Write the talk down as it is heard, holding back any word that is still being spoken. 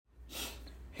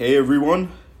Hey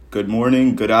everyone, good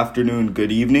morning, good afternoon,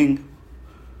 good evening,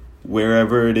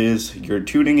 wherever it is you're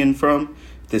tuning in from.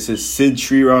 This is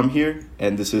Sriram here,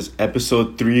 and this is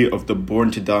episode 3 of the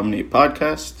Born to Dominate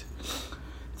podcast.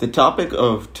 The topic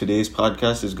of today's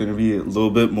podcast is going to be a little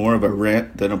bit more of a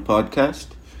rant than a podcast,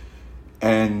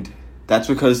 and that's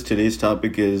because today's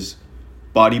topic is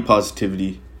body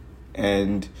positivity,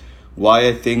 and why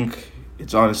I think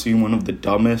it's honestly one of the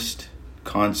dumbest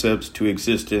concepts to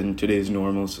exist in today's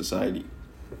normal society.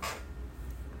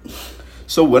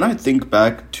 So when I think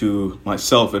back to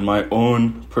myself and my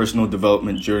own personal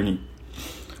development journey,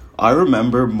 I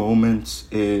remember moments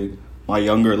in my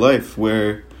younger life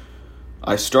where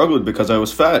I struggled because I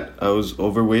was fat. I was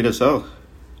overweight as hell.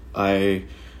 I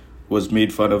was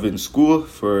made fun of in school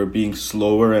for being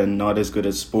slower and not as good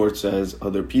at sports as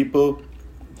other people.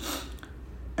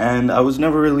 And I was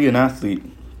never really an athlete.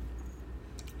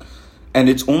 And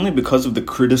it's only because of the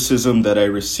criticism that I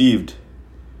received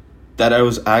that I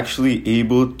was actually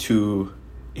able to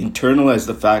internalize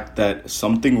the fact that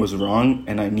something was wrong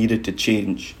and I needed to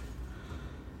change.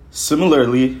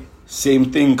 Similarly,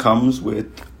 same thing comes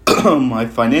with my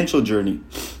financial journey.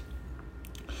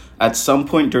 At some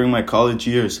point during my college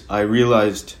years, I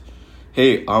realized,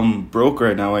 hey, I'm broke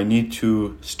right now. I need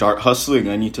to start hustling.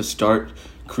 I need to start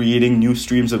creating new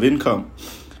streams of income.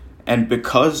 And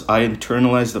because I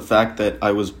internalized the fact that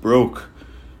I was broke,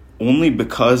 only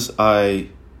because I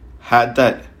had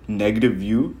that negative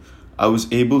view, I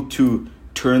was able to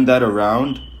turn that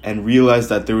around and realize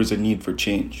that there was a need for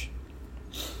change.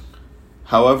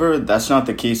 However, that's not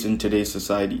the case in today's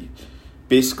society.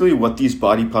 Basically, what these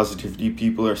body positivity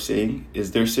people are saying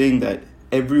is they're saying that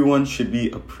everyone should be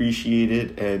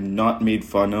appreciated and not made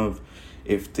fun of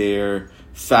if they're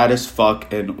fat as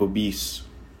fuck and obese.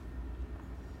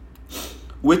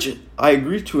 Which I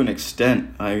agree to an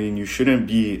extent. I mean, you shouldn't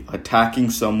be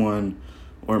attacking someone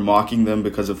or mocking them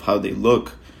because of how they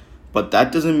look. But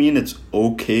that doesn't mean it's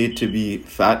okay to be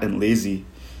fat and lazy.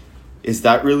 Is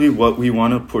that really what we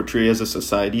want to portray as a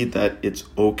society, that it's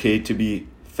okay to be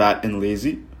fat and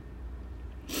lazy?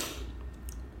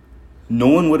 No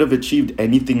one would have achieved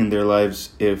anything in their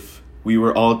lives if we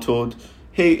were all told,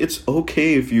 hey, it's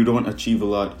okay if you don't achieve a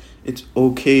lot. It's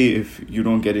okay if you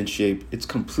don't get in shape. It's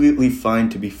completely fine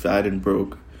to be fat and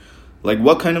broke. Like,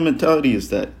 what kind of mentality is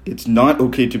that? It's not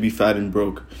okay to be fat and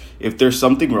broke. If there's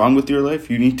something wrong with your life,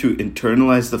 you need to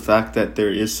internalize the fact that there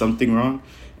is something wrong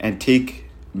and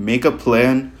make a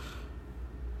plan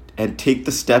and take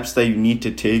the steps that you need to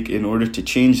take in order to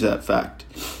change that fact.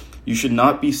 You should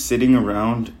not be sitting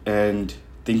around and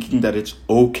thinking that it's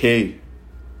okay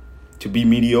to be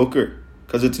mediocre,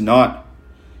 because it's not.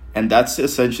 And that's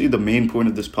essentially the main point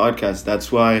of this podcast. That's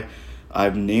why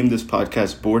I've named this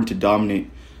podcast Born to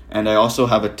Dominate. And I also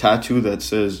have a tattoo that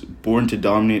says Born to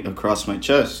Dominate across my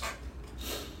chest.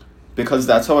 Because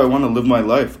that's how I want to live my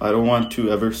life. I don't want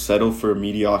to ever settle for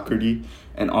mediocrity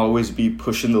and always be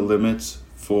pushing the limits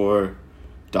for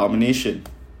domination.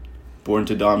 Born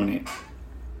to dominate.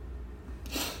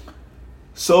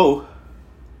 So,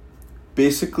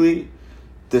 basically,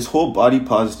 this whole body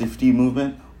positivity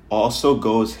movement also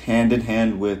goes hand in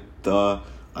hand with the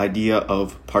idea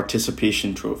of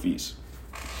participation trophies.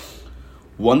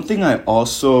 One thing I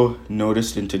also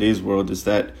noticed in today's world is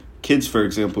that kids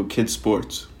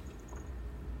sports.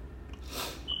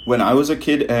 When I was a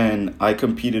kid and I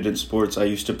competed in sports, I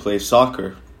used to play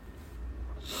soccer.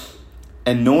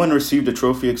 And no one received a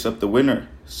trophy except the winner.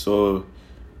 So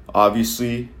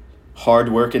obviously,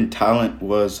 hard work and talent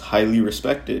was highly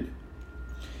respected.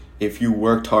 If you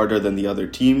worked harder than the other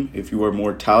team, if you were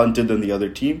more talented than the other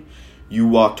team, you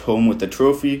walked home with the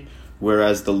trophy,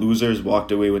 whereas the losers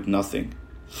walked away with nothing.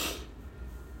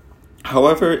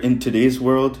 However, in today's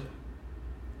world,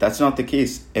 that's not the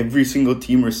case. Every single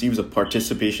team receives a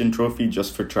participation trophy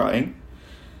just for trying.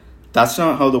 That's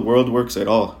not how the world works at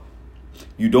all.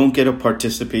 You don't get a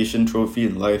participation trophy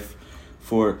in life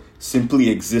for simply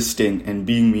existing and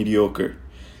being mediocre.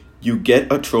 You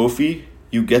get a trophy.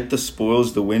 You get the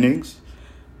spoils, the winnings,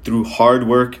 through hard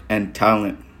work and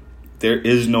talent. There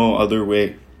is no other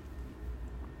way.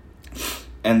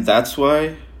 And that's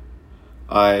why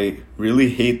I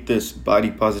really hate this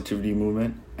body positivity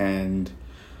movement. And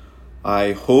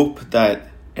I hope that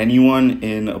anyone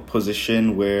in a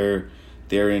position where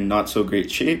they're in not so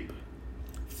great shape,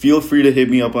 feel free to hit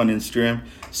me up on Instagram,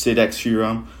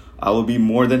 Sriram. I will be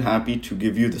more than happy to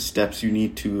give you the steps you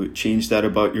need to change that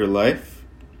about your life.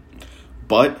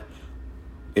 But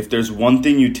if there's one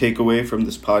thing you take away from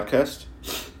this podcast,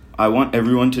 I want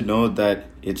everyone to know that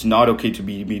it's not okay to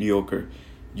be mediocre.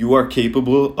 You are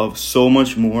capable of so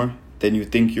much more than you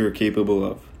think you're capable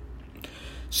of.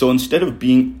 So instead of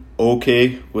being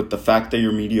okay with the fact that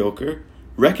you're mediocre,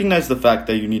 recognize the fact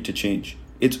that you need to change.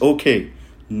 It's okay.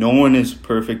 No one is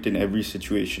perfect in every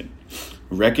situation.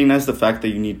 Recognize the fact that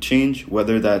you need change,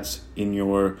 whether that's in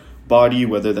your body,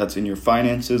 whether that's in your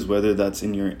finances, whether that's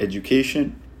in your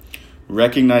education.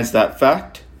 Recognize that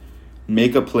fact,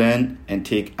 make a plan, and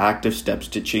take active steps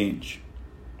to change.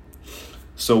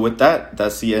 So with that,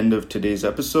 that's the end of today's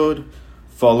episode.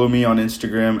 Follow me on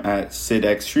Instagram at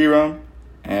SidXSriram,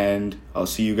 and I'll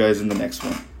see you guys in the next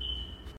one.